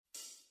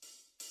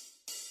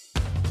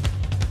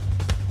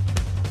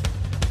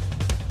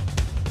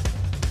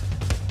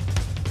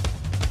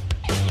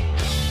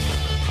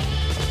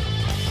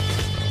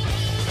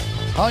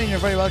Hi, and you're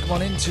very welcome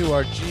on into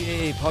our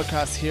GAA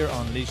podcast here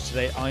on Laois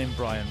Today. I'm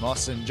Brian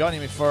Moss, and joining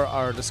me for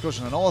our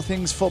discussion on all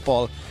things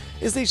football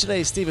is Laois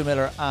Today Stephen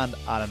Miller and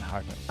Alan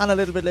Hartman. And a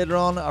little bit later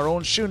on, our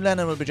own Siún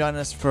Lennon will be joining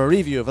us for a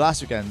review of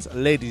last weekend's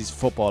ladies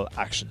football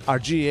action. Our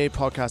GAA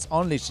podcasts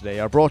on Laois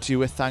Today are brought to you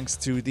with thanks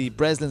to the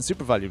Breslin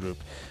SuperValu Group,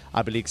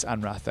 Abbeyleix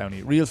and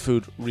Rathdowney. Real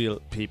food, real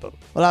people.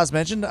 Well, as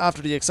mentioned,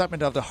 after the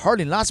excitement of the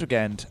hurling last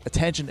weekend,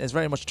 attention is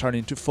very much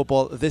turning to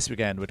football this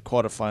weekend with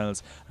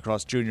quarterfinals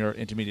across junior,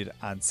 intermediate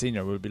and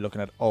senior. We'll be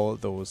looking at all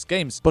those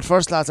games. But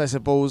first, lads, I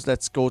suppose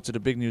let's go to the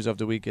big news of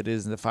the week. It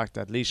is the fact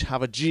that Laois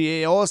have a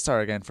GAA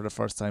All-Star again for the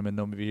first time in a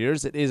number of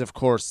years. It is, of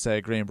course,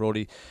 Graham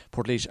Brody,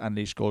 Portlaoise and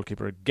Laois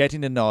goalkeeper, getting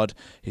the nod.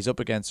 He's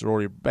up against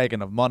Rory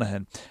Beggan of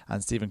Monaghan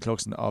and Stephen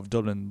Cluxton of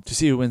Dublin to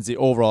see who wins the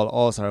overall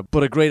All-Star.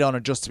 But a great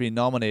honour just to be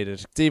nominated.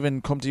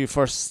 Stephen, come to you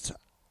first.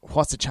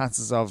 What's the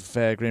chances of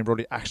Graham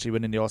Brody actually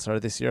winning the All-Star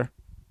this year?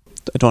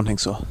 I don't think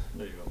so.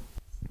 There you go.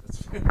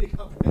 That's very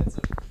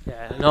comprehensive.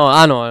 Yeah, no,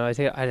 I know. I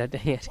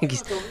think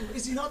he's.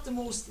 Is he not the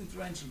most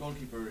influential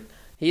goalkeeper?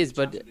 He is,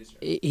 but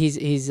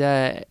he's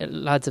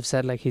lads have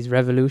said like he's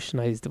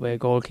revolutionised the way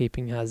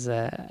goalkeeping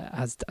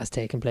has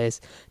taken place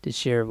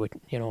this year. With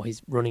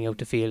he's running out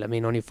the field. I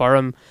mean, only for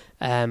him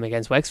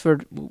against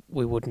Wexford,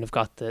 we wouldn't have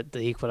got the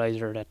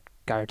equaliser that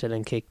Gareth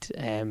Dillon kicked.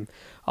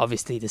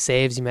 Obviously, the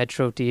saves he made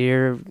throughout the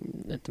year,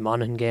 at the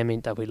Monaghan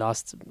game that we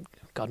lost,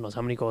 God knows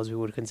how many goals we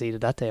would have conceded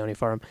that day only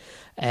for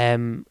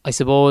him. I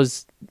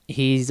suppose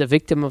he's a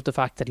victim of the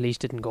fact that Laois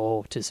didn't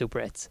go to Super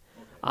 8s.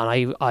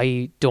 And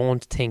I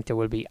don't think there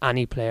will be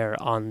any player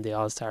on the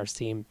All-Stars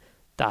team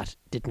that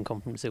didn't come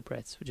from the Super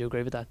 8s. Would you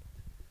agree with that?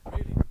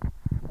 Really?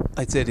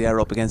 I'd say they are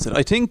up against it.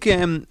 I think,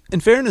 in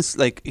fairness,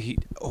 like he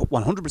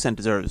 100%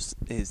 deserves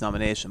his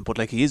nomination, but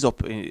like he is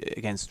up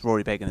against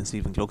Rory Beggan and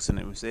Stephen Cluxton.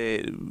 I would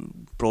say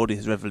Brody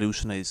has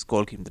revolutionised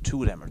goalkeeping. The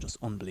two of them are just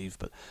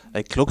unbelievable.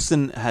 Like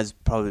Cluxton has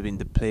probably been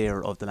the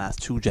player of the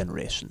last two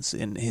generations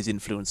in his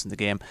influence in the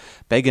game.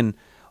 Beggan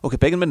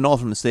made an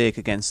awful mistake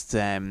against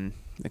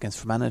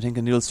Fermanagh, I think,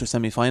 in the Ulster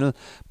semi-final,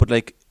 but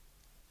like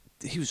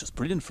he was just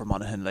brilliant for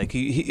Monaghan. Like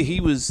he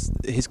was,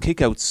 his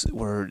kickouts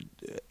were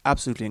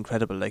absolutely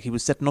incredible. Like he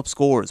was setting up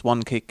scores,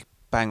 one kick,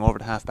 bang over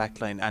the half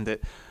back line, and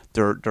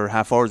their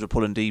half forwards were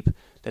pulling deep,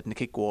 letting the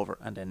kick go over,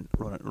 and then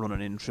running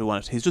in through on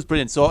it. He's just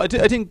brilliant. So I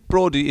think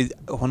Brody is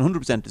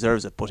 100%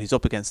 deserves it, but he's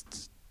up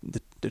against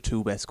the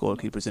two best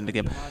goalkeepers in the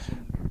game.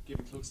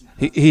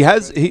 He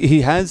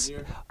has.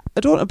 I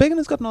don't. Beggan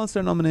has got an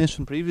All-Star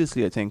nomination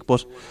previously, I think,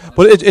 but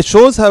it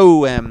shows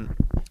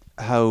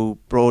how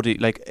Brody,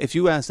 like, if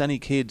you ask any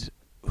kid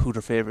who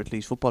their favourite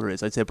Laois footballer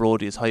is, I'd say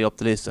Brody is high up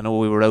the list. I know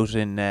we were out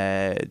in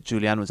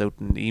Julianne was out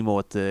in Emo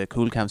at the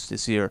Cool Camps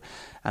this year,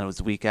 and it was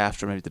the week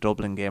after maybe the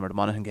Dublin game or the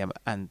Monaghan game,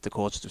 and the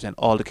coaches were saying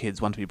all the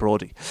kids want to be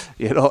Brody.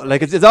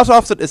 Like it's not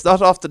often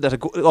that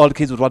all the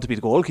kids would want to be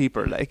the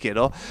goalkeeper, like,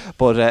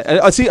 But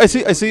I see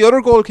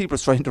other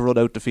goalkeepers trying to run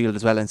out the field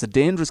as well, and it's a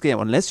dangerous game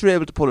unless you're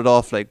able to pull it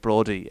off like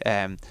Brody.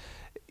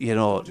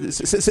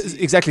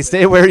 Exactly,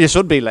 stay where you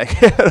should be, like.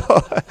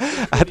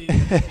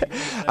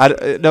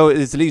 No,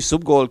 it's the Laois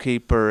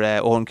sub-goalkeeper,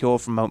 Owen Keogh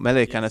from Mount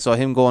Mellick, and I saw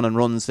him going on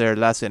runs there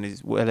last year, and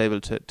he's well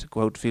able to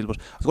go out the field, but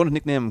I was going to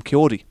nickname him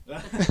Keody. I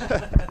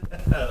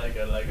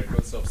like it,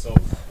 good stuff. So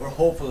we're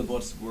hopeful,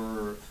 but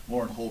we're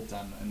more in hope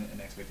than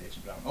in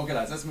expectation. Okay,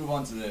 lads, let's move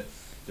on to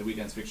the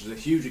weekend's fixtures. A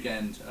huge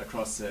weekend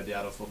across the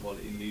adult football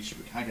in Laois.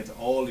 We can't get to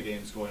all the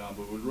games going on,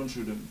 but we'll run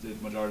through the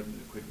majority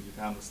as quickly as we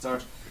can. We'll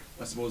start,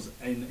 I suppose,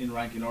 in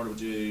ranking order.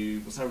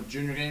 We'll start with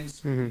junior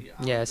games.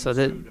 Mm-hmm. Yeah, so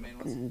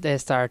they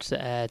start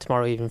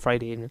tomorrow evening,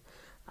 Friday evening,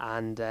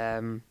 and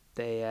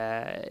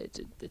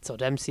so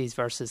Dempsey's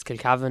versus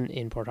Kilcavan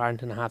in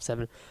Portarlington at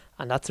 7:30,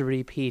 and that's a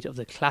repeat of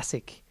the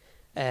classic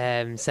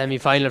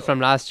semi-final from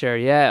last year.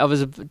 Yeah, it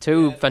was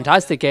two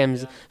fantastic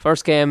games.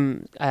 First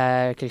game,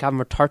 Kilcavan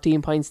were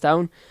 13 points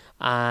down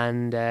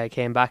and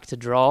came back to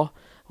draw,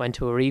 went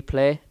to a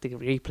replay. The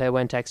replay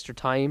went extra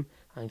time,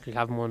 and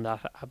Kilcavan won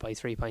that by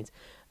 3 points.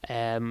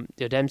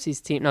 The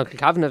Dempsey's team, no,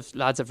 Kilcavan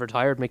lads have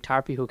retired. Mick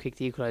Tarpey, who kicked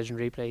the equaliser in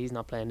replay, he's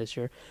not playing this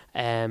year.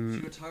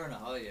 Retiring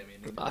high, I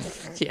mean.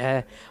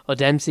 Yeah, well,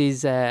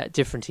 Dempsey's a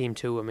different team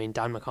too. I mean,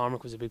 Dan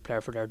McCormick was a big player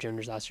for their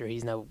juniors last year.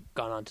 He's now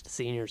gone on to the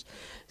seniors.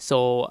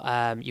 So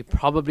you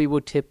probably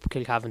would tip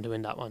Kilcavan to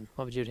win that one.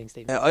 What would you think,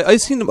 Stephen?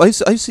 I've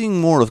seen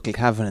more of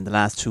Kilcavan in the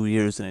last 2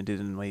 years than I did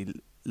in my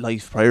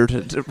life prior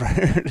to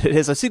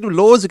this. I've seen them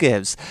loads of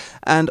games,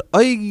 and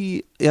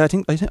I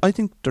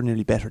think they're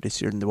nearly better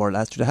this year than they were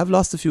last year. They have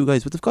lost a few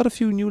guys, but they've got a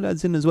few new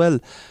lads in as well.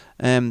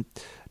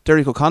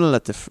 Derek O'Connell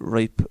at the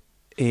ripe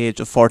age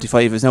of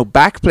 45 is now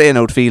back playing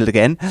outfield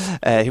again.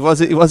 He was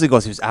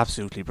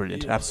absolutely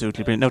brilliant,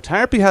 absolutely brilliant. Now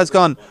Tarpey has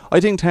gone. I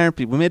think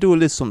Tarpey, we may do a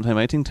list sometime,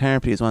 I think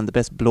Tarpey is one of the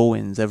best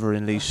blow-ins ever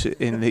in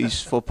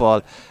Laois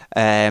football.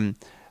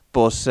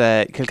 But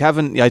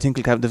Kilcavan, I think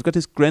Kilcavan, they've got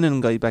this Grennan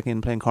guy back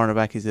in playing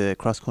cornerback. He's a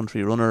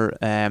cross-country runner.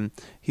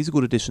 He's a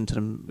good addition to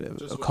them.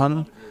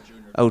 O'Connell,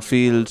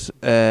 outfield.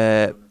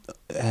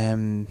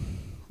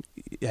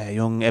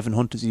 young Evan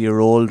Hunt is a year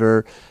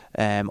older.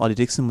 Ollie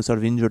Dixon was sort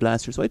of injured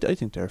last year, so I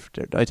think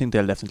I think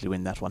they'll definitely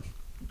win that one.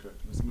 Okay,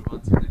 let's move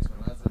on to the next one.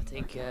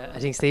 I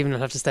think Stephen will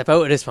have to step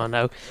out of this one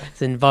now.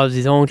 It involves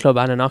his own club,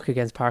 Annanock,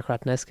 against Park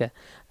Rathneska.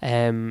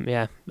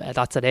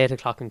 That's at 8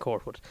 o'clock in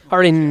Courtwood,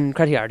 or in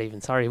Crettyard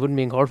even. Sorry, it wouldn't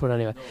be in Courtwood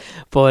anyway. No.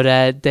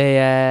 But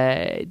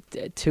they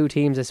two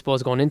teams, I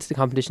suppose, going into the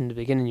competition in the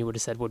beginning, you would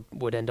have said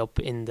would end up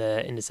in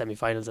the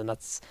semi-finals, and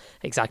that's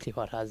exactly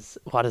what has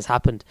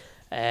happened.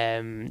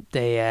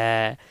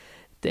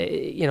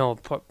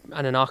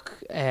 Annanock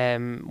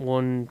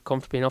won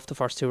comfortably enough the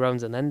first two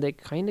rounds, and then they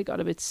kind of got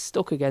a bit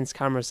stuck against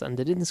Camross, and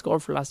they didn't score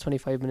for the last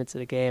 25 minutes of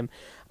the game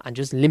and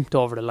just limped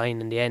over the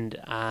line in the end.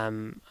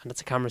 And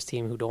that's a Camross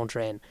team who don't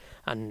train,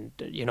 and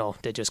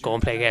they just go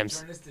and play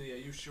games.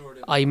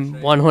 I'm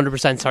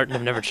 100% certain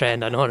they've never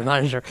trained. I know the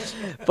manager,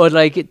 but so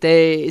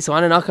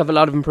Annanock have a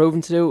lot of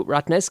improving to do.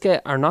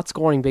 Rathneska are not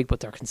scoring big,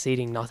 but they're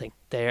conceding nothing.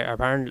 They're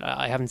apparently,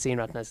 I haven't seen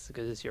Rathneska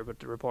this year, but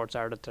the reports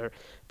are that they're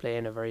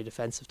playing a very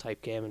defensive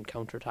type game and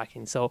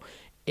counter-attacking. So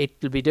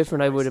it'll be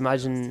different, I would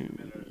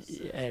imagine.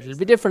 It'll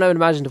be different, I would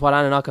imagine, to what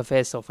Annanock have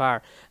faced so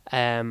far.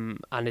 And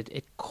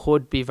it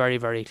could be very,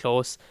 very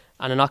close.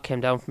 Annanock came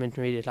down from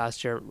intermediate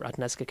last year.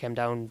 Rathneska came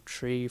down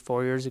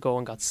 3-4 years ago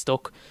and got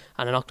stuck.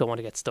 Annanock don't want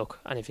to get stuck.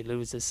 And if you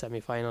lose this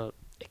semi-final,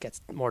 it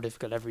gets more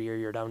difficult every year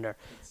you're down there.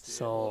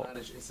 It's a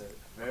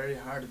very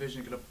hard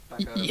division to get up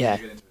back out. Yeah,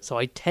 so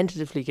I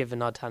tentatively give a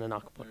nod to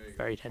Annanock, but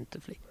very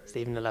tentatively.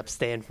 Stephen will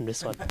abstain from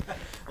this one.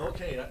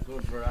 Okay, that's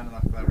good for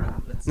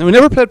Annanock. No, we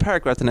never played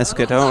Park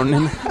Rathneska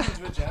down.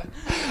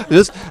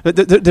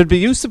 They'd be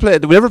used to play.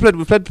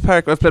 We've played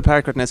Park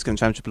Rathneska in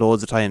Championship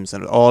loads of times,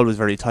 and always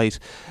very tight.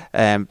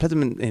 Played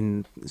them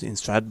in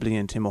Stradbally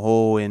and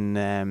Timahoe,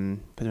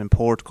 played them in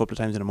Port a couple of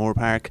times in Moore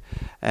Park.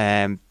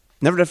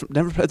 Never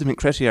played them in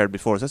Crettyard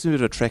before, so that's a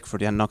bit of a trek for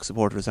the Annanock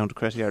supporters down to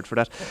Crettyard for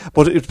that.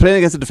 But it's playing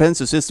against a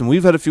defensive system.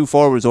 We've had a few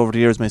forwards over the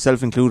years,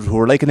 myself included, who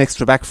were like an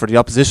extra back for the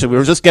opposition. We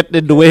were just getting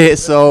in the way,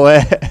 so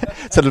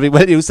they'll be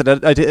well used to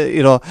that.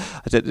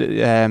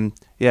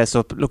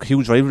 So look,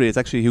 huge rivalry. It's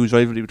actually a huge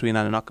rivalry between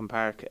Annanock and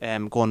Park.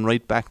 Going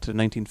right back to the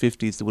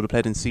 1950s, they would have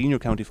played in senior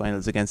county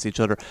finals against each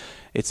other.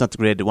 It's not the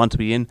grade they want to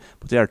be in,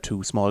 but they are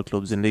two small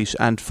clubs in Laois,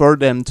 and for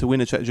them to win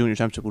a junior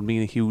championship would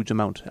mean a huge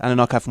amount.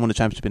 Annanock haven't won a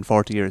championship in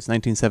 40 years.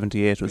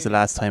 1978 was the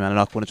last time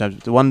Annanock won a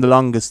championship. They won the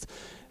longest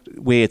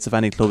waits of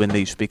any club in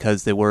Laois,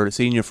 because they were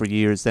senior for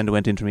years, then they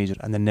went intermediate,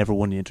 and they never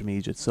won the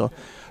intermediate. So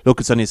look,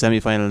 it's only a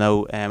semi-final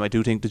now. I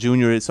do think the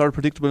junior is sort of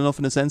predictable enough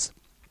in a sense.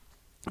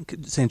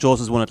 St.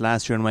 Joseph's won it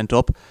last year and went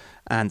up,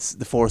 and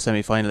the 4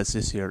 semi-finalists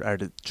this year are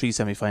the 3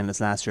 semi-finalists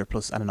last year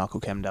plus Annanock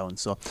who came down.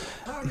 So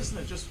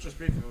listen, just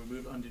briefly before we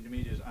move on to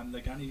intermediate, and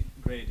like any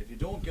grade, if you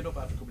don't get up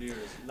after a couple of years,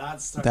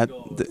 lads start to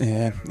go.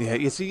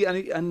 You see,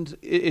 and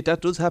it that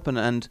does happen,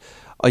 and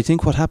I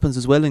think what happens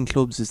as well in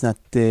clubs is that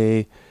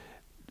they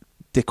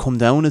come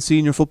down as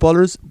senior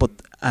footballers,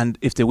 and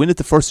if they win it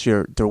the first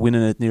year, they're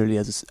winning it nearly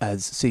as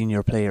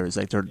senior players.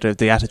 Like they're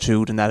the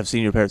attitude and that of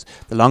senior players.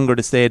 The longer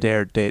they stay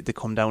there, they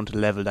come down to the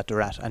level that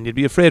they're at. And you'd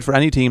be afraid for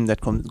any team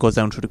that goes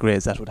down through the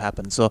grades that would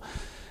happen. So,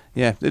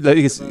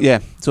 it's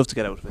tough to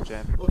get out of it.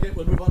 Yeah. Okay,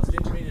 we'll move on to the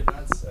intermediate,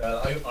 lads.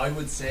 I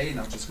would say,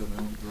 not just going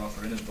to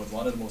rougher in it, but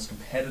one of the most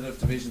competitive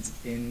divisions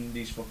in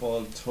Laois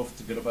football. Tough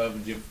to get up out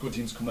of. You have good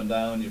teams coming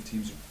down. You have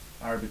teams who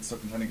are a bit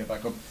stuck and trying to get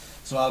back up.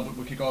 So Albert,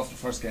 we'll kick off the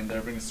first game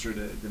there. Bring us through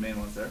the main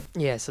ones there.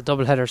 Yeah, so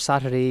double-header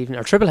Saturday evening,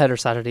 or triple-header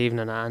Saturday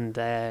evening, and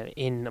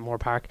in Moore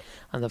Park.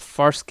 And the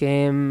first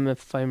game,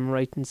 if I'm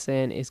right in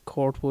saying, is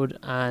Courtwood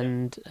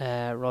and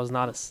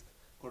Rosenallis.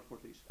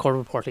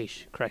 Courtwood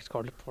Portlaoise, correct.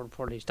 Courtwood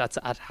Portlaoise. That's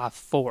at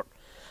 4:30.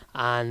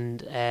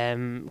 And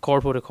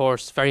Courtwood, of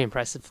course, very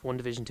impressive. Won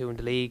Division 2 in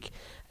the league.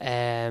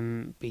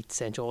 Beat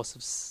St.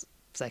 Joseph's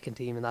second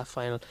team in that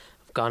final.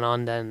 Gone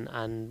on then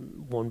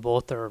and won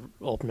both their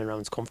opening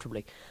rounds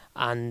comfortably,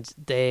 and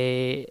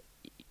they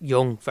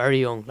very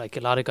young, like a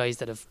lot of guys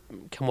that have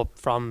come up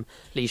from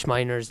Laois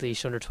minors,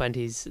 Laois under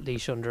 20s,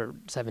 Laois under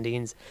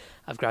 17s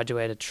have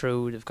graduated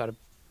through. They've got a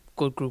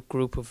good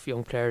group of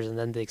young players, and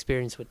then the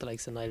experience with the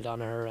likes of Niall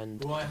Donnelly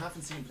and who I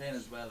haven't seen playing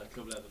as well at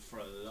club level for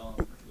a long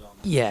time.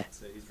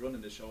 So he's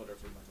running the shoulder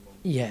for him at the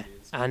moment. Yeah,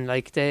 and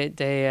like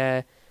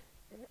they'll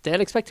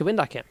expect to win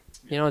that game.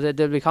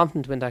 They'll be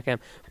confident to win that game.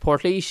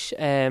 Portlaoise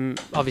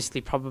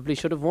obviously probably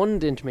should have won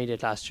the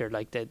intermediate last year.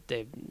 Like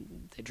they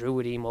drew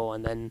with Emo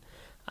and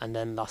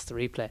then lost the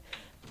replay.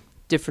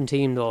 Different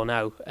team though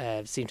now.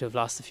 Seem to have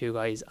lost a few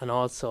guys, and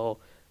also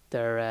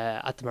they're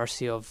at the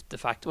mercy of the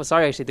fact.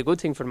 The good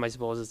thing for them, I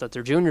suppose, is that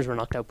their juniors were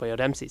knocked out by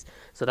O'Dempsey's.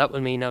 So that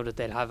will mean now that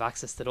they'll have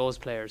access to those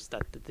players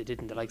that they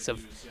didn't. The likes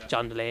of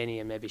John Delaney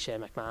and maybe Shane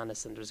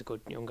McManus, and there's a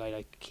good young guy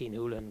like Keane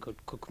Hoolan could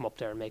come up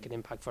there and make an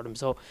impact for them.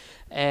 So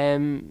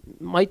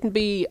mightn't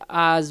be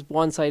as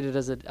one-sided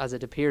as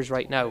it appears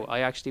right now. I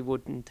actually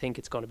wouldn't think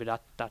it's going to be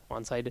that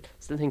one-sided.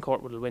 Still think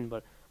Courtwood will win,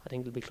 but I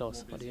think it'll be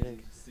close. What do you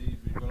think? Steve,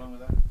 will you go along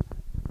with that?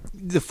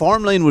 The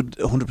form line would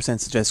 100%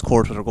 suggest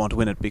Courtwood are going to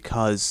win it,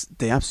 because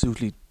they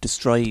absolutely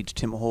destroyed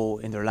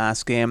Timahoe in their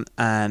last game,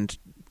 and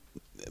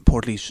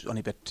Portlaoise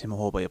only beat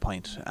Timahoe by a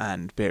point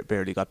and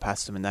barely got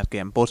past them in that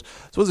game. But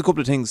I suppose a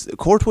couple of things.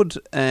 Courtwood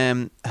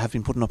have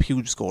been putting up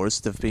huge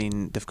scores.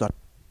 They've got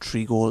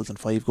 3 goals and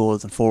 5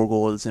 goals and 4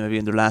 goals, and maybe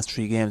in their last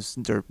 3 games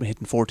they're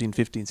hitting 14,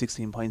 15,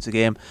 16 points a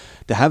game.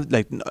 They have,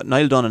 like,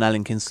 Niall Dunn and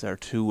Alan Kinsler,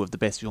 2 of the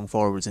best young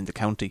forwards in the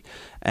county,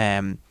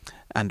 and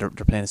they're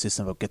playing a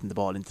system about getting the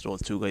ball into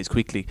those 2 guys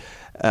quickly.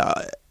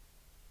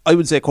 I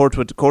would say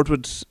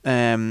Courtwood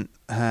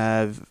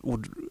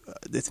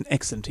it's an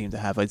excellent team to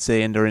have. I'd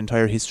say in their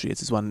entire history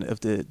it's one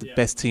of the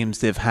best teams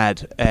they've had,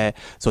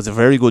 so it's a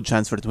very good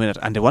chance for them to win it,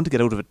 and they want to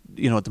get out of it.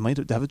 They might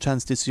have a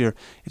chance this year.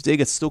 If they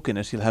get stuck in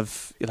it, you'll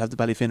have the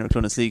Ballyfin or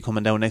Clonaslee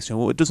coming down next year.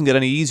 Well, it doesn't get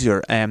any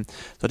easier, so I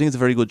think it's a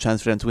very good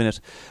chance for them to win it.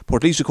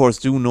 Portlaoise, of course,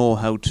 do know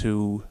how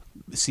to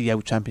see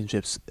out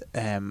championships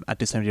at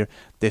this time of year.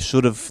 They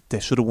should have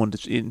won the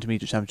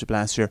intermediate championship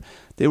last year.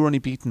 They were only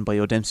beaten by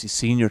O'Dempsey's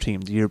senior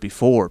team the year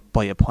before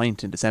by a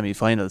point in the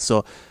semi-finals.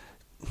 So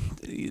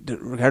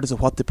regardless of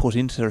what they put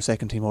into their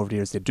second team over the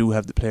years, they do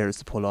have the players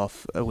to pull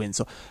off a win.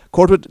 So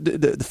Courtwood,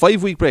 the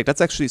 5-week break,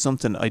 that's actually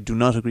something I do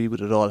not agree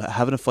with at all.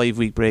 Having a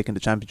 5-week break in the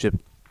championship,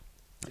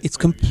 it's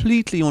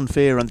completely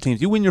unfair on the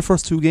teams. You win your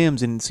first 2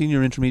 games in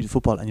senior intermediate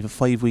football and you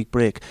have a 5-week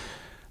break.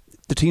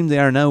 The team they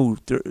are now,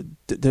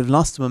 they've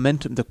lost the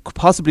momentum. They've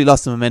possibly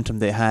lost the momentum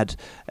they had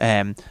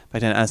by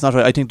then, and it's not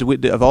right. I think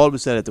I've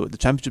always said it. The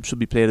championship should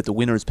be played at the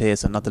winner's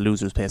pace and not the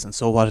loser's pace. And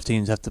so, what if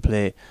teams have to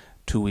play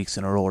 2 weeks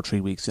in a row or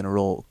 3 weeks in a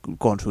row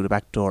going through the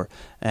back door?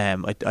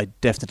 I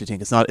definitely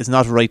think it's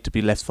not right to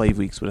be left 5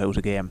 weeks without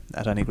a game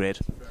at any grade.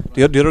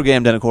 The other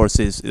game then, of course,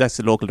 that's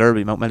the local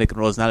derby, Mountmellick and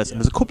Rosenallis. And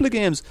there's a couple of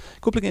games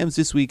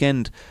this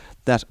weekend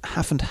that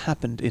haven't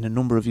happened in a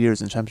number of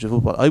years in Championship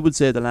football. I would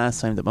say the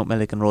last time that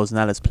Mountmellick and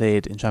Rosenallis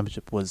played in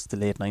Championship was the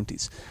late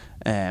 90s,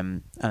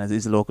 and it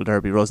is a local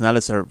derby.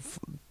 Rosenallis are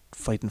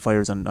fighting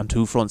fires on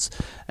 2 fronts,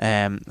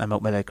 and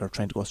Mountmellick are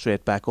trying to go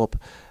straight back up.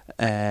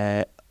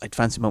 I'd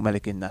fancy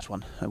Mountmellick in that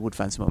one. I would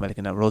fancy Mountmellick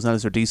in that.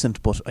 Rosenallis are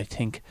decent, but I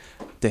think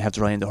they have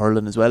to ride in the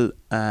hurling as well,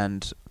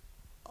 and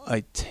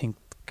I think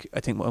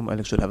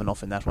Mountmellick should have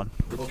enough in that one.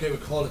 Okay, we'll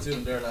call it to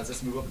them there, lads.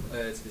 Let's move up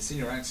to the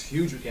senior ranks.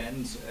 Huge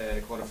weekend,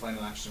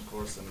 quarter-final action, of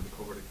course, and we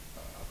covered it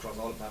across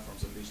all the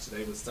platforms on Leash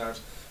today. We'll start.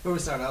 Where we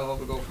start, Al, what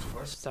we'll go to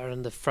first? Start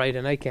on the Friday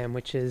night game,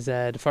 which is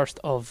the first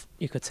of,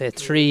 you could say,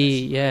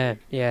 3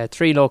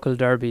 local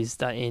derbies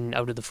that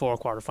out of the 4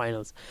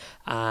 quarter-finals.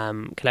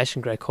 Killesh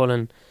and Greg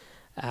Cullen.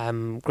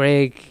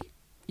 Greg,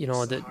 they're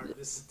all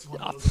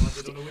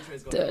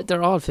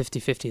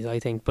 50-50s, I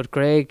think. But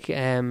Greg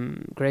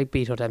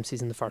beat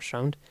O'Dempsey's in the first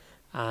round,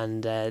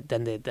 and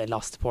then they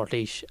lost to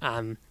Portlaoise.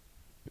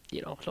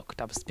 Look,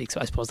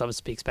 I suppose that was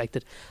to be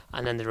expected.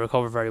 And then they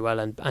recovered very well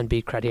and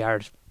beat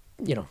Creddyard,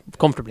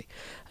 comfortably.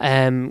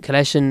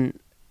 Killesh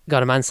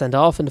got a man sent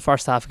off in the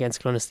first half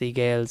against Clonaslee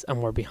Gales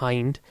and were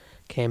behind,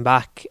 came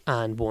back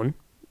and won.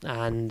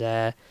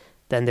 And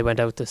then they went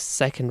out the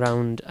second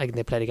round.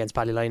 They played against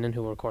Ballylinen,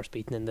 who were of course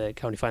beaten in the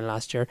county final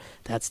last year.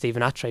 They had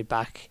Stephen Attride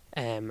back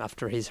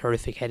after his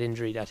horrific head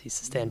injury that he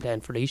sustained playing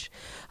for Laois,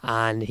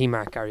 and he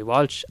marked Gary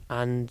Walsh,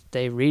 and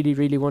they really,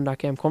 really won that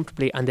game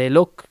comfortably. And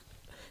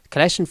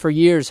Killesh for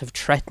years have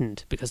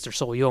threatened, because they're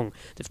so young,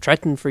 they've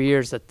threatened for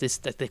years that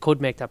they could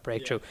make that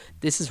breakthrough.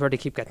 This is where they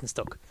keep getting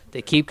stuck.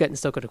 They keep getting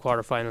stuck at the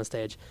quarter-final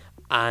stage,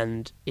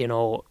 and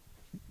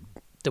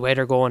the way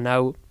they're going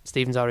now,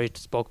 Stephen's already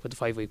spoke about the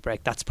 5-week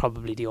break. That's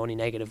probably the only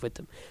negative with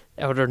them.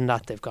 Other than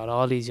that, they've got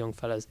all these young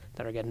fellas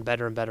that are getting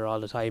better and better all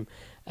the time.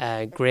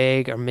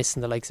 Greg are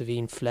missing the likes of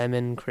Ian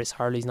Fleming. Chris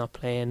Hurley's not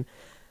playing.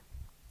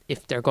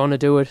 If they're going to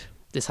do it,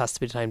 this has to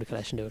be the time to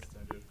Killesh and do it.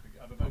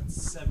 I have about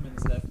 7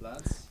 minutes left,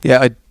 lads.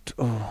 Yeah,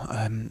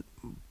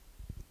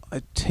 I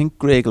think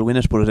Greg will win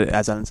it, but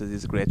as Alan says,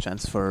 it's a great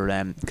chance for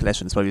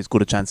Killesh. It's probably as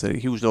good a chance, a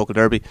huge local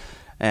derby,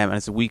 and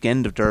it's a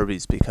weekend of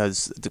derbies,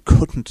 because they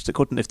couldn't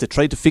if they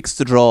tried to fix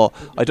the draw,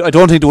 I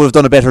don't think they would have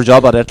done a better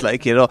job at it.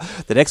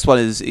 The next one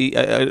is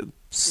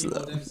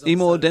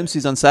Emo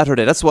Dempsey's on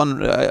Saturday. That's the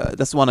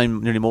one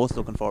I'm nearly most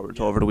looking forward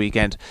to over the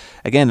weekend.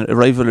 Again, a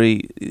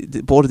rivalry.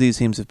 Both of these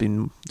teams have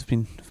been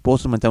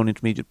both of them went down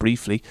intermediate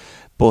briefly,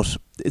 but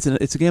it's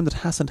a game that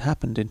hasn't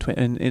happened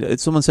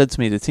someone said to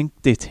me they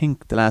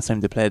think the last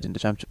time they played in the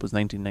championship was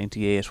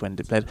 1998, when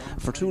they played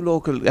for 2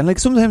 local, and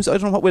sometimes I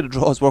don't know what way the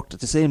draws worked.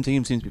 The same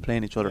team seems to be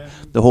playing each other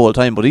the whole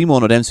time, but Emo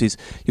and O'Dempsey's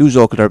huge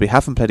local derby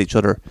haven't played each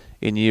other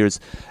in years.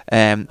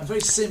 And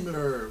very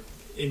similar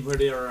in where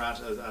they are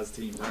at as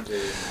teams, aren't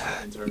they?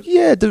 In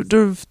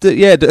terms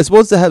I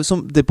suppose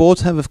they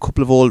both have a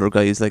couple of older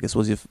guys. Like I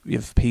suppose you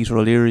have Peter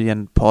O'Leary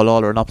and Paul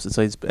Lawler on opposite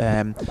sides,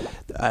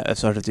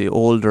 sort of the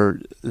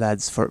older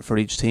lads for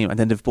each team, and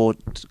then they've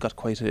both got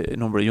quite a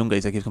number of young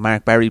guys. Like you've got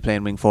Mark Barry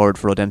playing wing forward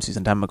for O'Dempsey's,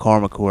 and Dan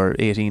McCormick, who are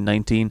 18,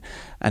 19,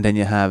 and then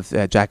you have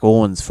Jack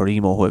Owens for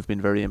Emo, who I've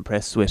been very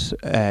impressed with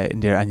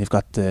in there, and you've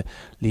got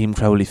Liam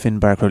Crowley, Finn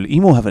Barker.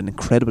 Emo have an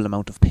incredible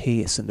amount of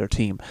pace in their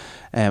team.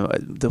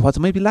 What they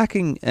might be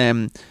lacking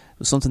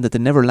was something that they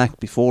never lacked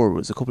before,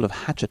 was a couple of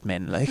hatchet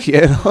men,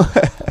 Stephen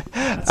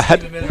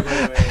Miller, by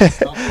the way,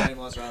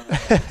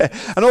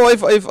 I know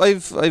I've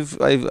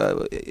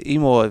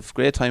Emo. I've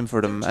great time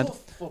for them.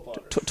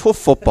 Tough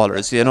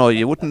footballers. You know,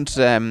 you wouldn't.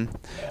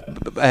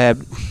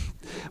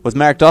 Was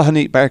Mark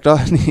Doheny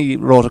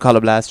wrote a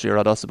column last year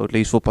at us about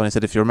Laois football, and he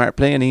said if you're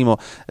playing Emo,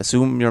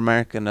 assume you're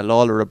marking a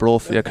Lawler, a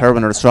Brophy, a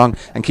Kerwin or a Strong,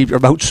 and keep your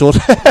mouth shut.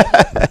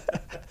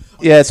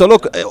 Yeah, so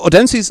look,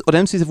 Dempsey's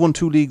have won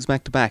 2 leagues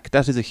back to back.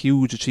 That is a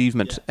huge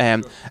achievement.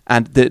 And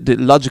the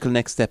logical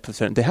next step for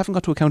certain, they haven't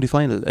got to a county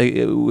final.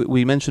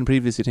 We mentioned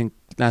previously, I think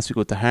last week,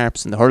 with the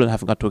Harps and the Hurling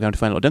haven't got to a county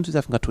final. Dempsey's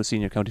haven't got to a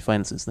senior county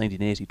final since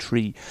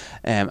 1983.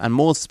 And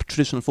most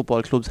traditional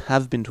football clubs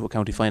have been to a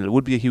county final. It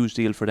would be a huge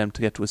deal for them to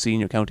get to a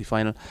senior county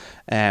final.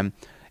 It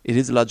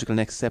is a logical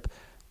next step.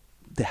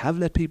 They have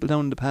let people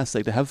down in the past.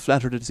 Like, they have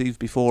flattered and deceived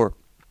before.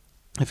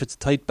 If it's a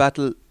tight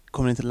battle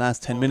coming into the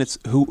last 10 minutes,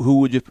 who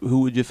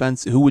would you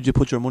fancy? Who would you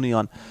put your money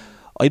on?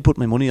 I'd put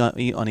my money on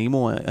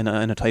Emo in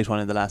a tight one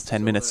in the last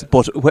 10 minutes.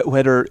 But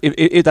whether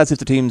that's if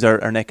the teams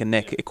are neck and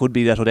neck, it could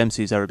be that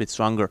Dempsey's are a bit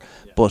stronger.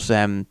 But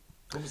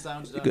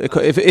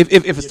if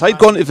it's tight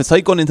going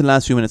into the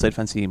last few minutes, I'd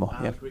fancy Emo.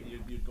 Yeah.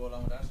 You'd go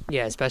along with that.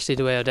 Yeah, especially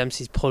the way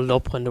Dempsey's pulled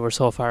up when they were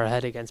so far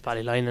ahead against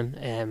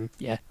Ballylinan.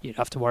 Yeah, you'd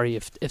have to worry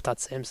if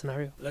that's the same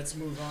scenario. Let's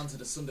move on to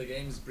the Sunday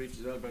games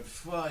briefly. Well, about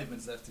 5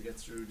 minutes left to get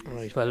through these.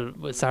 Right, well,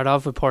 we'll start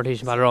off with Portage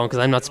and Ballarone, because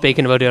I'm not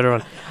speaking about the other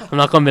one. I'm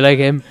not going to be like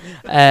him.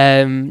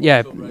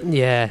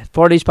 Yeah,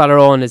 Portage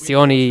Ballarone is the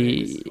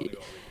only.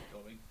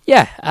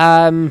 Yeah,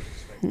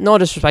 no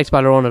disrespect to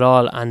Ballarone at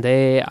all, and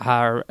they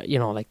are,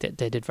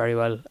 they did very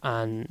well,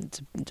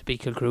 and to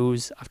beat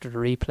Kilcrews after the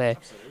replay.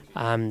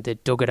 They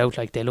dug it out,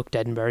 like they looked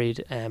dead and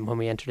buried when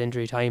we entered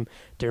injury time.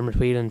 Dermot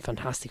Whelan,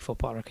 fantastic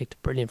footballer, kicked a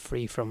brilliant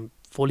free from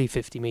fully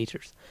 50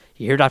 metres.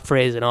 You hear that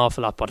phrase an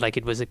awful lot, but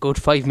it was a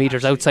good 5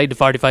 metres outside the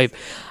 45.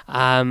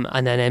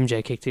 And then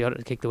MJ kicked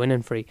the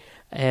winning free.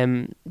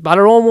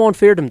 Ballarone won't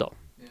fear them though.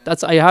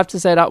 I have to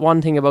say that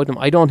one thing about them.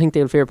 I don't think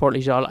they'll fear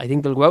Portlaoise at all. I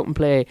think they'll go out and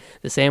play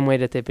the same way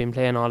that they've been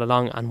playing all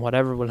along, and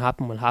whatever will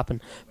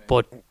happen.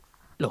 But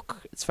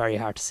look, it's very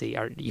hard to see,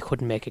 or you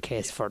couldn't make a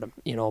case for them,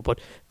 but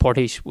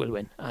Portage will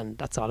win, and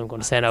that's all I'm going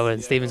to say now,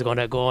 and Stephen's going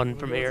to go on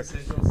from here.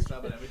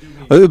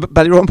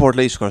 Ballyroan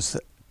Portlaoise, of course,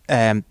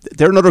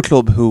 they're another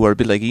club who are a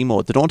bit like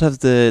Emo. They don't have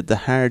the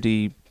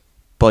hardy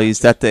boys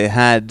that they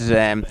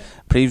had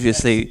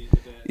previously.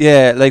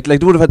 Yeah, like they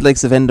would have had like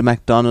Savenda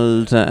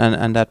MacDonald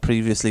and that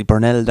previously,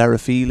 Burnell,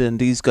 Darrafila, and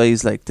these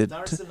guys like the.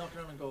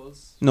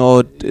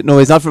 No,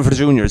 he's not for the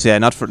juniors. Yeah,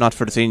 not for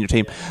the senior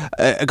team.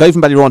 A guy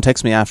from Ballyroan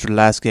texted me after the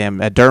last game.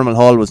 Dermal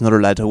Hall was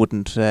another lad who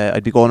wouldn't.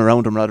 I'd be going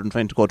around him rather than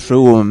trying to go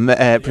through him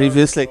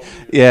previously.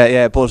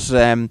 Yeah, but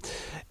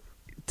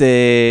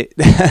their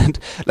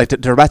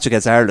match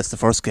against Ireland, the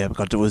first game,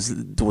 because there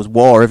was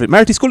war.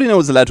 Marty Scully now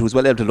was a lad who was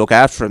well able to look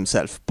after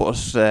himself,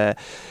 but.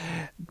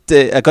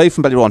 A guy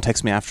from Ballyroan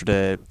texted me after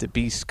the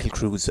beat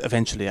Kilcrews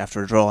eventually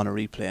after a draw on a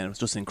replay, and it was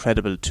just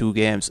incredible 2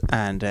 games,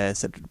 and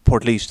said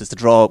Portlaoise is the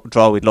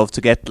draw we'd love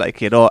to get,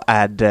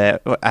 and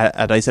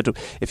I said to him,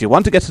 if you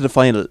want to get to the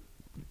final,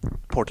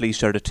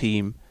 Portlaoise are the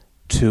team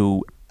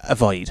to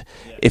avoid.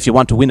 If you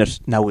want to win it,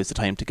 now is the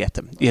time to get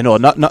them.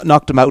 Not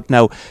knock them out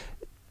now.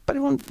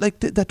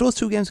 Ballyroan, those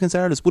 2 games against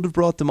Ireland would have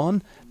brought them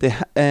on.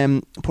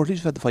 Portlaoise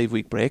have had the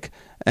 5-week break.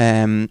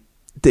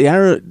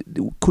 They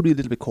could be a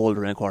little bit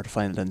colder in a quarter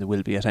final than they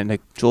will be at. And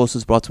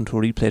Joseph's brought them to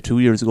a replay 2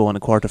 years ago in a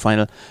quarter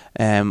final.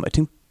 I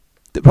think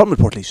the problem with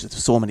Portlaoise is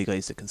there's so many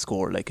guys that can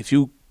score. Like, if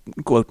you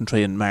go out and try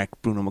and mark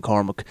Bruno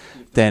McCormick,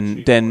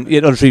 then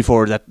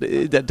 3-4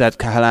 that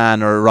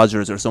Cahalan or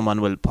Rogers or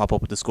someone will pop up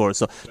with the score.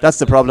 So that's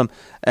the problem.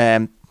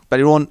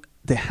 Ballyroan,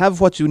 they have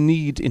what you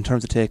need in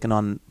terms of taking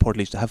on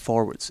Portlaoise. To have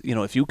forwards.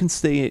 If you can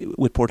stay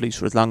with Portlaoise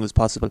for as long as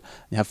possible,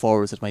 you have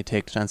forwards that might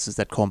take the chances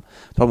that come.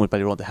 The problem with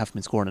Ballyroan, they haven't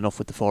been scoring enough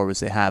with the forwards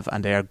they have,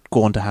 and they are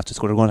going to have to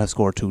score. They're going to have to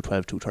score 2-12,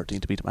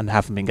 2-13 to beat them, and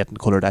haven't been getting the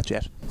colour of that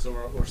yet. So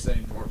we're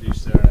saying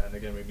Portlaoise there, and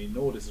again we mean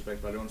no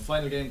disrespect to Ballyroan.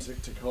 Final game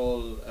to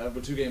call.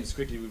 But 2 games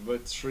quickly. We've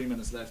about 3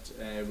 minutes left.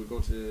 We'll go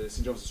to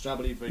St Joseph's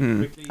Strabally very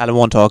quickly. Alan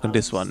won't talk on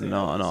this one.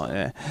 No.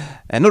 Yeah.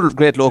 Another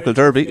great local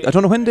derby. I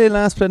don't know when they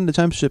last played in the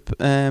championship.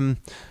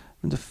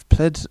 They've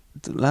played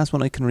the last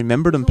one I can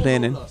remember them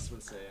playing in.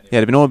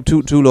 Yeah, they've been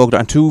two local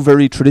and 2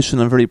 very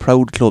traditional and very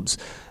proud clubs.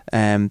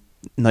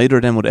 Neither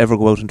of them would ever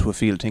go out into a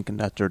field thinking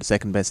that they're the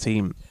second best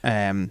team.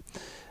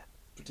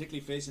 Particularly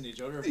facing each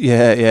other.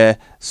 Yeah.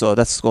 So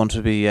that's going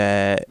to be.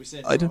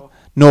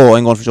 No,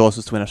 I'm going for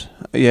Joseph's to win it.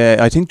 Yeah,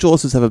 I think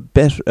Joseph's have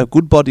a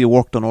good body of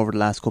work done over the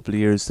last couple of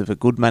years. They have a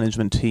good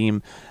management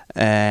team,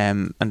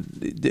 and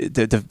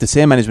the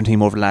same management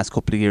team over the last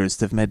couple of years.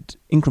 They've made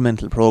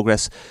incremental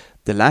progress.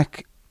 They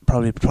lack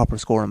probably proper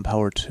scoring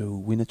power to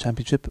win a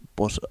championship,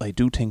 but I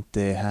do think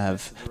they're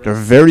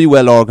very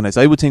well organised.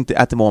 I would think that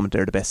at the moment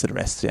they're the best of the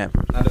rest. Yeah.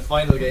 And the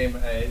final game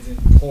is in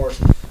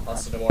Port on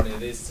Sunday morning.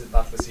 It is to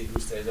battle to see who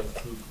stays up,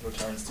 who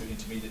returns to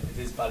intermediate. It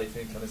is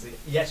Ballyfin.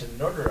 Yet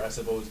another, I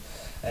suppose,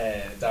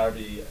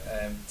 derby.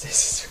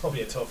 This is going to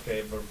be a tough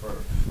game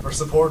for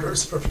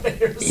supporters, for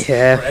players, for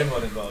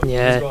everyone involved.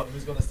 Yeah.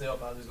 Who's going to stay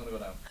up and who's going to go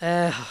down? I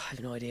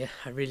have no idea.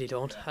 I really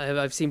don't.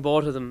 I've seen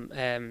both of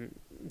them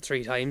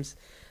 3 times,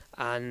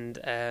 and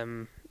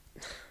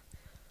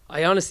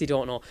I honestly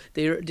don't know.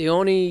 The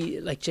only,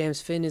 like,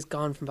 James Finn is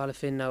gone from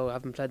Ballyfin now.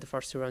 Haven't played the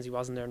first 2 rounds. He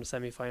wasn't there in the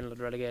semi-final of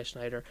the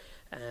relegation either.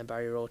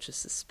 Barry Roach is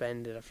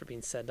suspended after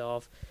being sent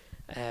off.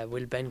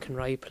 Will Ben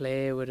Conroy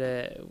play with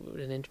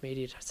an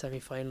intermediate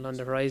semi-final on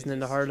the horizon in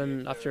the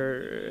hurling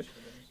after,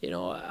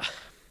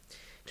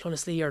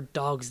 Clonaslee are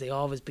dogs. They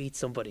always beat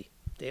somebody.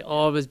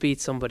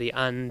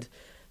 And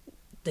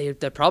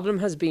the problem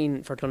has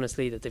been for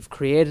Clonaslee that they've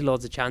created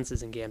loads of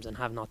chances in games and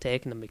have not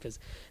taken them because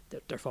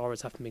their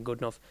forwards haven't been good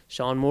enough.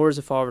 Sean Moore is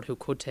a forward who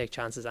could take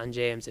chances, and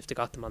James if they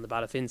got them on the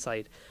Ballyfin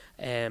side.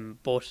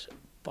 But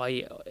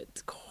by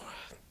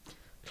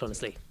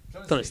Clonaslee.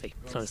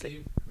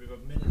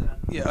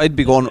 Yeah, I'd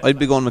be going with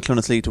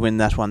Clonaslee to win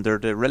that one. They're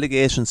the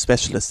relegation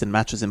specialists in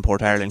matches in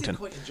Port Arlington.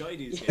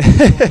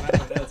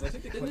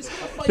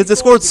 Because they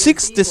scored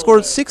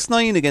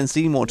 6-9 against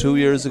Emo 2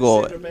 years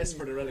ago,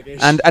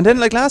 and then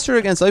like last year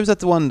against, I was at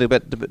the one they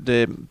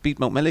beat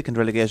Mount Mellick in the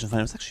relegation final.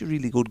 It was actually a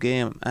really good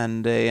game,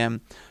 and they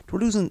were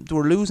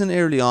losing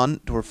early on.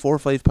 They were 4 or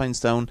 5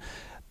 points down.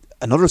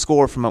 Another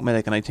score from Mount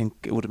Mellick, and I think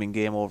it would have been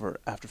game over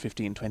after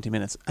 15-20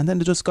 minutes. And then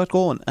they just got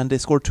going, and they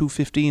scored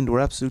 2-15. They were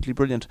absolutely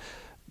brilliant.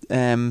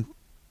 30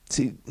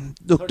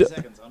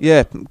 seconds.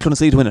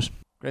 Clonaslee to win it.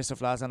 Great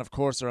stuff, lads. And of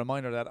course, a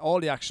reminder that all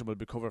the action will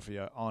be covered for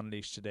you on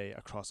Laois Today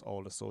across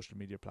all the social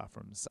media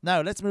platforms.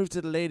 Now, let's move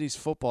to the ladies'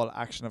 football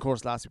action. Of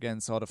course, last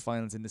weekend saw the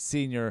finals in the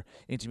senior,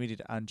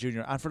 intermediate and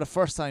junior. And for the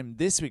first time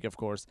this week, of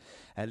course,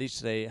 Laois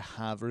Today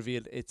have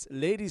revealed its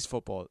ladies'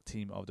 football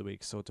team of the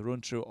week. So to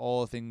run through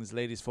all things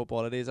ladies'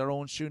 football, it is our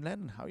own Siún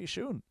Lennon. How are you,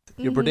 Siún?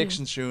 Your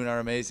predictions, Siún, are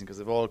amazing because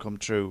they've all come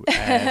true.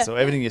 So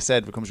everything you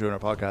said will come true in our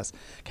podcast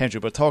came true.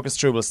 But talk us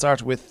through. We'll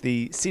start with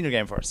the senior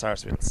game first.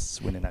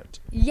 Sarsfield's winning out.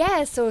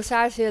 Yeah, so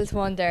Sarsfields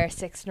won their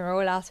 6th in a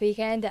row last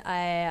weekend.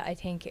 I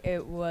think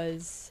it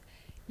was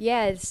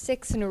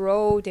 6 in a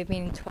row. They've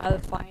been in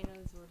 12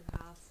 finals over the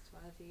past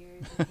 12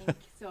 years, I think.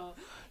 So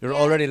you're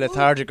already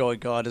lethargic going,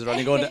 God,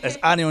 is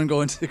anyone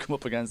going to come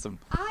up against them?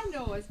 I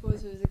know, I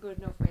suppose it was a good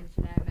enough win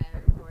for them.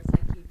 Of course,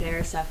 like Keith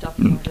Blair stepped up,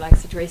 the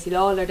likes of Tracy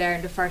Lawler there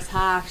in the first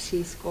half.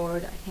 She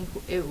scored, I think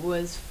it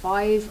was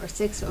 5 or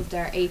 6 of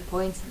their 8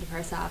 points in the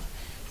first half.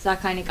 So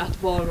that kind of got the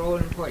ball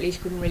rolling. Portlaoise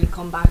couldn't really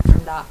come back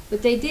from that.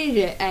 But they did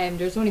it.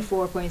 There's only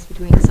 4 points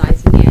between the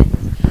sides in the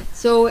end.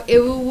 So it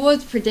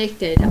was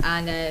predicted,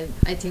 and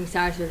I think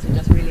Sarsfields are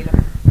just really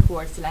looking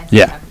towards the Leinster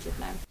Championship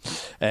now.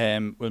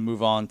 We'll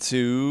move on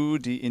to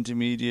the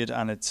intermediate,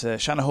 and it's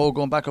Shanahoe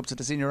going back up to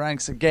the senior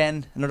ranks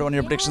again. Another one of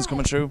your predictions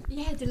coming true.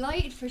 Yeah,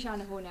 delighted for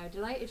Shanahoe now.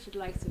 Delighted for the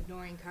likes of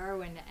Noreen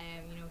Kerwin.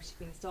 She's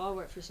been a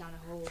stalwart for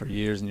Shanahoe for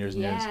years and years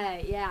and years.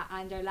 Yeah,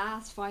 and their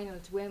last final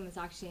to win was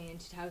actually in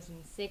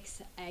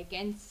 2006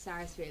 against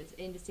Sarsfields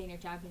in the senior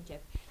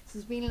championship. So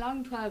it's been a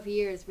long 12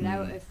 years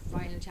without a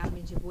final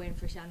championship win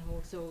for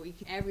Shanahoe. So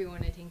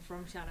everyone, I think,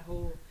 from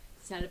Shanahoe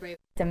celebrate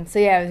them. So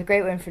yeah, it was a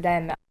great win for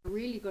them. A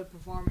really good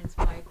performance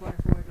by corner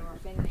forward Laura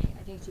Finlay.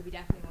 I think she'll be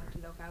definitely one to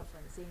look out for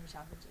in the senior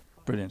championship.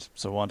 Brilliant.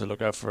 So one to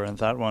look out for in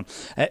that one.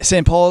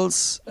 St.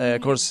 Paul's,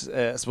 of course,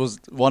 I suppose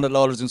one that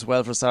Lawler's doing so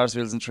well for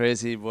Sarsfields and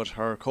Tracy, but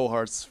her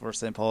cohorts for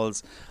St.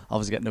 Paul's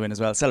obviously getting the win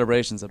as well.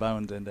 Celebrations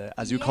abound, and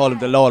as you call them,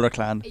 the Lawler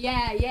clan.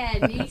 Yeah.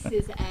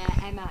 Nieces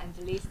Emma and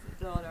Delise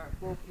Lawler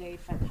both played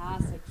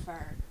fantastic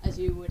for, as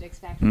you would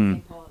expect from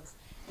St. Paul's.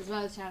 As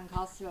well as Shannon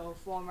Costello,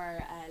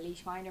 former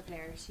Laois Minor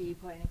player, she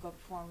put in a good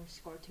performance, she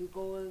scored 2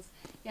 goals.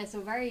 Yeah, so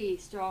very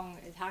strong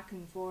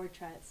attacking forward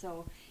threat.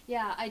 So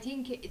yeah, I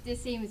think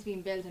this team has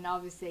been built, and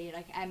obviously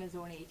like Emma's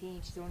only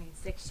 18, she's only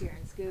in 6th year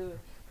in school.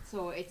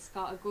 So it's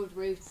got a good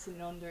roots in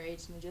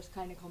underage and just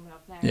kind of coming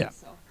up now. Yeah.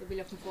 So they'll be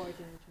looking forward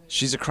to it.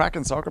 She's a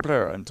cracking soccer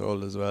player, I'm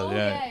told as well.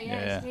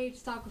 Yeah. She played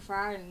soccer for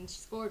Ireland. She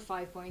scored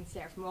 5 points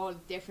there from all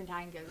different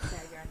angles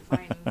there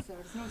during the finals. So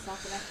there's no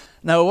soccer left.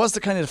 Now it was the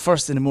kind of the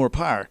first in the Moore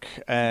Park.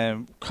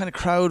 Kind of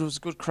crowd, was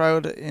a good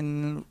crowd.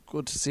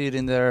 Good to see it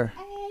in there.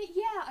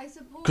 I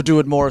suppose. Could do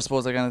it more, I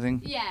suppose, that kind of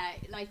thing. Yeah,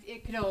 like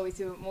it could always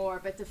do it more,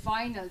 but the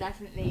final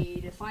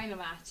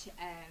match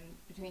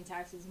between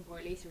Sarsfields and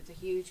Portlaoise was a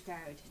huge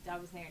crowd.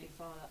 That was nearly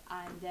full.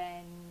 And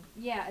then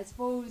I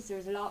suppose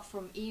there's a lot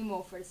from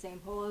Emo for the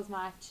St. Paul's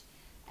match.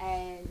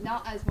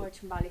 Not as much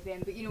from Ballyfin,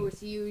 but it's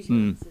the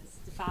usual. It's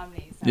the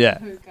families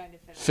who kind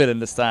of fill in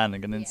the stand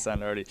and get in the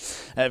stand early.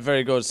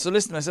 Very good. So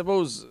listen, I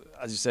suppose,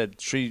 as you said,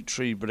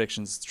 three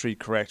predictions, 3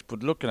 correct.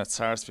 But looking at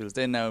Sarsfields,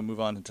 they now move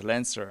on into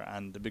Leinster,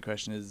 and the big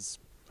question is,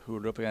 who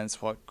are up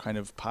against, what kind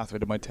of pathway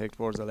they might take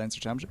towards the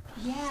Leinster Championship?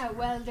 Yeah,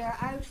 well, they're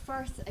out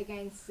first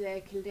against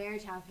the Kildare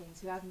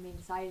champions, who haven't been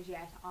decided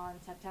yet, on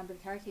September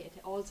 30th.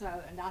 Also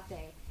out on that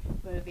day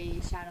will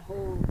be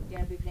Shanahoe.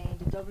 They'll be playing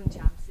the Dublin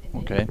champs in the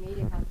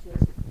intermediate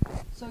competition.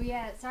 So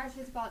yeah,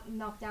 Sarsfields got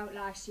knocked out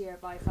last year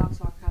by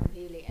Foxrock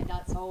Campbell, and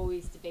that's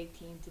always the big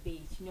team to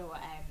beat. You know,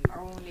 our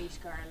own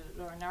Laois girl,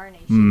 Lauren Arney,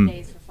 she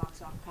plays for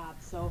Foxrock Cab.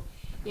 So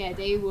yeah,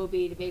 they will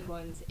be the big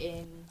ones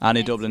in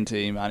any Dublin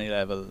team, any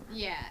level.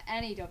 Yeah,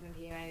 any Dublin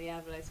team, any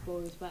level, I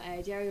suppose. But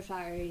Jerry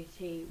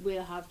Flaherty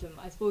will have them.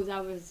 I suppose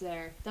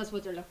that's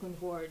what they're looking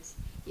towards,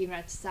 even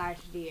at the start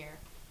of the year,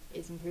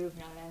 is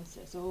improving on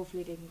Leinster. So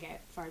hopefully they can get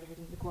further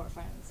than the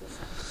quarterfinals this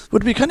time.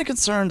 Would be kind of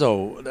concerned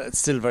though that it's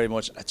still very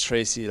much a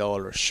Tracy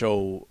Lawler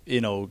show, you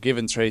know,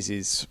 given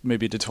Tracy's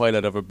maybe the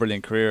twilight of a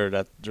brilliant career,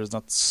 that there's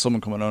not someone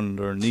coming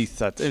underneath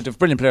that. There's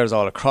brilliant players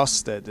all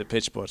across the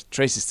pitch, but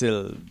Tracy's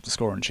still the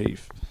scoring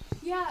chief.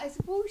 Yeah, I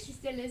suppose she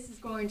still is the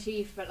scoring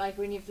chief, but like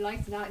when you've the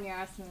likes of that in your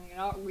Arsenal, you're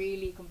not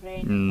really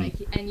complaining. Like,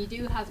 and you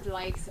do have the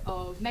likes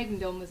of Megan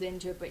Dunn was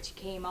injured, but she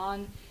came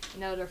on.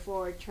 Another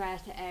forward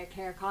threat,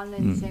 Claire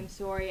Conlon, same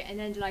story, and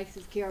then the likes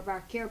of Ciara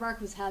Burke. Ciara Burke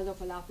was held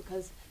up a lot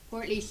because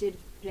Portlaoise did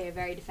play a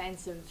very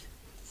defensive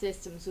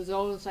system, so it was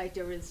almost like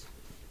there was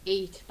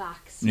 8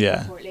 backs in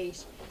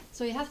Portlaoise.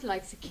 So you have to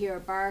like Ciara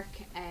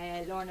Burke,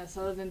 Lorna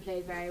Sullivan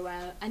played very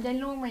well, and then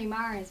Lauren Marie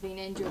Marr has been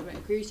injured with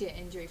a cruciate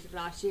injury for the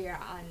last year,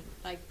 and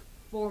like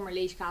former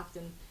Laois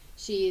captain,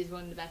 she is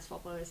one of the best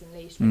footballers in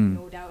Laois,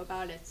 no doubt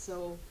about it.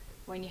 So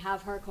when you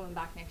have her coming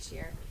back next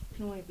year, it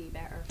can only be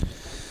better.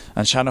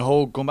 And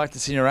Shanahoe going back to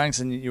senior ranks,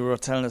 and you were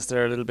telling us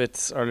there a little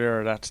bit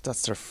earlier that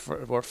that's their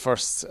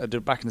first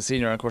they're back in the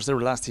senior, and of course they were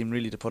the last team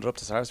really to put it up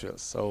to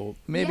Sarsfields. So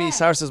maybe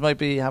Sarsfields might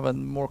be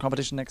having more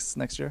competition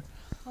next year.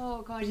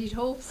 Oh God, you'd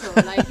hope so.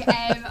 Like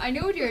I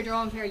know they were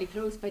drawn fairly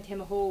close by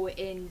Timahoe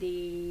in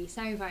the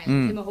semi-final.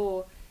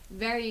 Timahoe,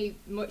 very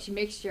much a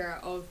mixture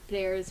of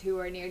players who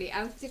are nearly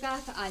out to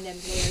that and then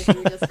players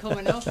who are just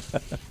coming up.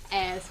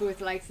 So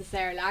it's like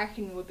Sarah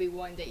Larkin would be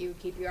one that you would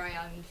keep your eye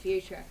on in the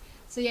future.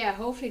 So yeah,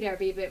 hopefully there'll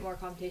be a bit more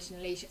competition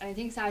in Laois, and I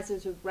think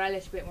Sarsfields would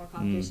relish a bit more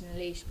competition in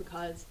Laois,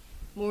 because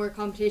more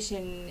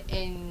competition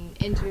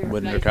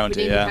within the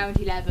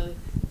county level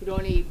would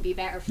only be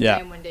better for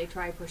them when they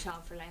try push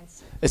on for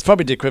Leinster. It's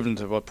probably the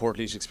equivalent of what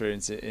Portlaoise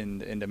experience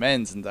in the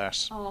men's, in that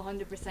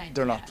 100%.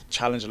 They're not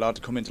challenged a lot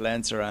to come into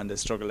Leinster, and they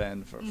struggle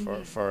then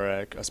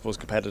for I suppose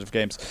competitive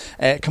games.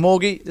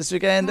 Camogie this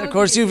weekend, of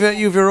course you've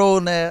your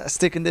own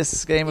stick in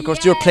this game. Of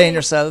course you're playing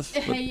yourself.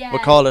 We'll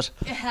call it.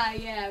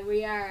 Yeah,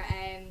 we are.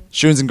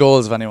 Shoons and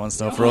goals, if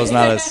anyone's know, for Rosen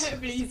Alice.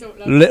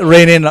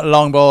 Rain in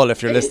long ball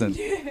if you're listening.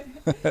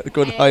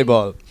 Good high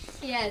ball.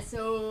 Yeah,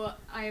 so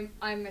I'm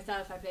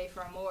myself, I play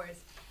for Moors,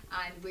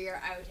 and we're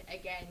out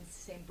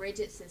against St.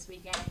 Bridget's this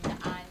weekend,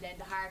 and then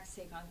the Harps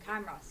take on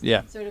Camross.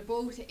 Yeah. So they're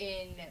both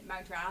in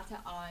Mount Rata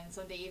on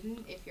Sunday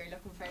evening. If you're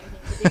looking for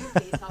anything to do,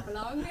 please hop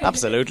along.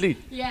 Absolutely.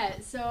 Yeah,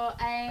 so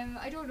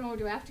I don't know,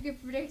 do I have to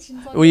give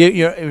predictions on well,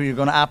 you're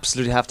going to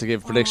absolutely have to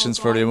give predictions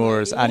for the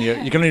Moors, and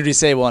you can only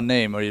say one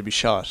name or you'll be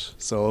shot.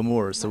 So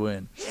Moors to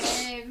win.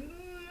 I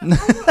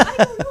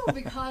don't know,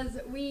 because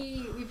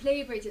we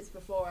played Bridget's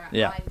before,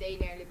 and they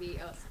nearly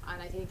beat us,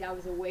 and I think that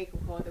was a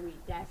wake-up call that we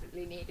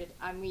definitely needed.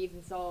 And we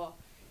even saw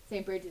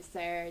St. Bridget's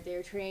there.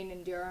 They're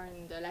training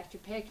during the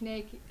electric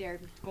picnic. They're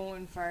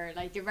going for,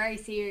 like, they're very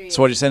serious.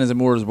 So what you're saying is the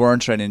Moors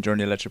weren't training during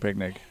the electric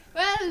picnic?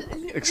 Well,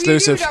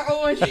 exclusive. We do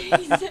our own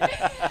things.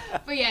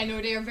 But yeah,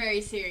 no, they're a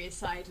very serious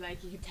side.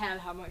 Like, you could tell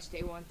how much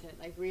they wanted.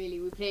 Like, really,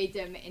 we played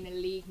them in a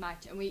league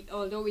match, and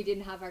although we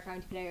didn't have our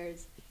county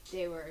players,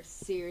 they were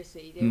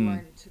seriously, they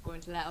weren't going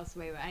to let us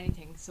away with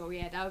anything. So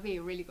yeah, that would be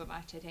a really good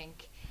match, I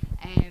think.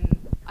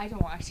 I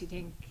don't actually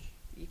think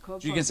you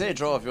could. You can say a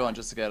draw if you want,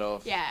 just to get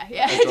off. Yeah,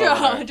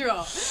 a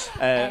draw.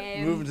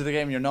 Moving to the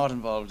game you're not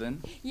involved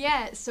in.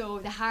 Yeah, so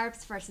the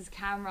Harps versus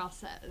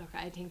Camross. Look,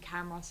 I think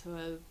Camross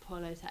will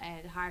pull it.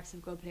 The Harps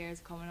have good players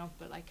coming up,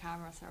 but like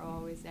Camross are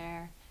always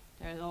there.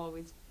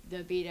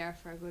 They'll be there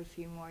for a good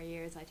few more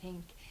years, I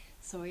think.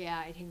 So yeah,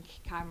 I think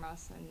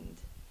Camross and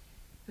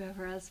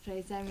whoever else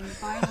plays them in the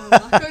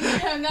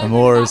final.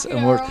 Moors.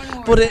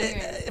 But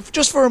if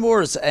just for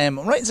Moors, I'm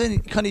right in saying you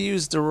kind of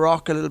use the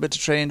Rock a little bit to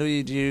train. Do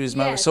you use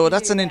so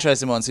that's an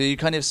interesting one. So you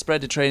kind of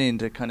spread the training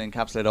to kind of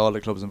encapsulate all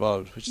the clubs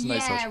involved, which is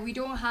nice. Yeah, we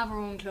don't have our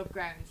own club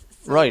grounds.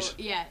 So, right.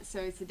 Yeah, so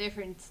it's a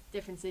different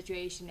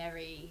situation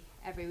every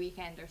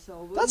weekend or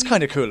so. That's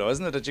kind of cool, though,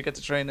 isn't it, that you get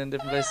to train in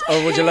different places?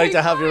 Or would you like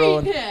to have your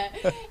own? Yeah,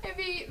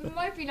 it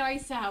might be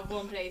nice to have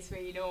one place where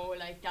you know,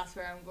 like, that's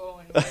where I'm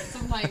going. But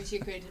sometimes you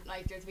could,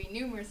 like, there's been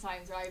numerous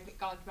times where I've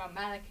gone to Mount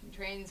Malach and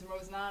trained in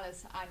Rosen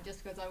Alice, and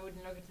just because I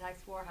wouldn't look at the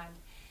text beforehand.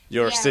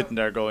 You're sitting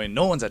there going,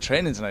 no one's at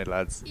training tonight,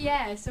 lads.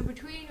 Yeah, so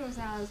between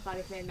Rosen Alice,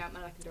 Ballyclane, Mount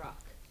Malach and the Rock.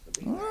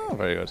 Oh,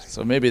 very good.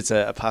 So maybe it's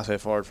a pathway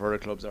forward for other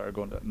clubs that are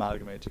going to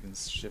amalgamate. You can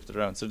shift it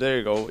around. So there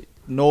you go.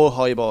 No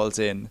high balls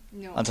in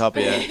on top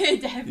of you.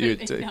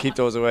 Definitely Keep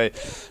those away.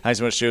 Thanks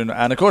so much, June.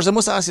 And of course, I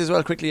must ask you as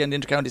well quickly on the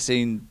intercounty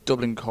scene,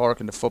 Dublin Cork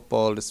in the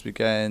football this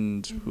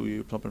weekend. Who are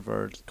you plumping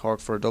for? Cork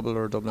for a double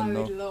or Dublin? I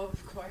would No.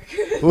 love Cork.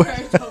 For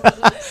a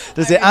double.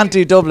 There's the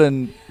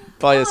anti-Dublin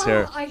bias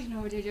here. I don't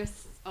know. They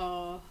just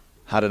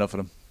Had enough of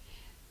them.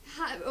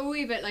 a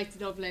wee bit like the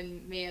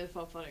Dublin male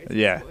footballers.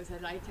 Yeah. I suppose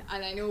I'd like to,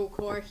 and I know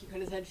Cork. You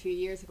could have said a few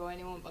years ago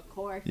anyone but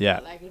Cork. Yeah.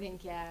 But like I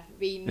think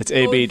being It's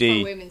good ABD.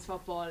 for women's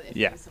football. If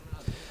Yeah. there was someone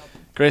else in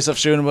Dublin. Great stuff,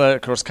 June. Well,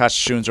 of course,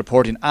 catch June's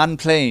reporting and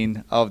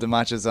playing of the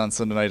matches on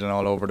Sunday night and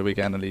all over the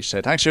weekend on Laois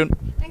Today. Thanks, June.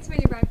 Thanks,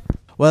 Willie Brown.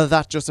 Well,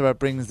 that just about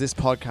brings this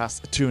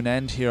podcast to an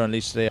end here on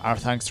Laois Today. Our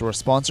thanks to our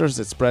sponsors.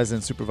 It's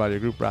Breslin Super Value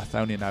Group,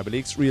 Rathdowney and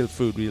Abbeyleix. Real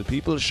food, real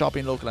people.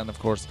 Shopping local and, of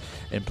course,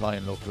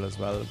 employing local as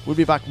well. We'll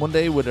be back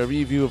Monday with a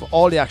review of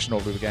all the action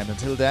over the weekend.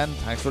 Until then,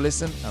 thanks for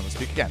listening and we'll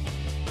speak again.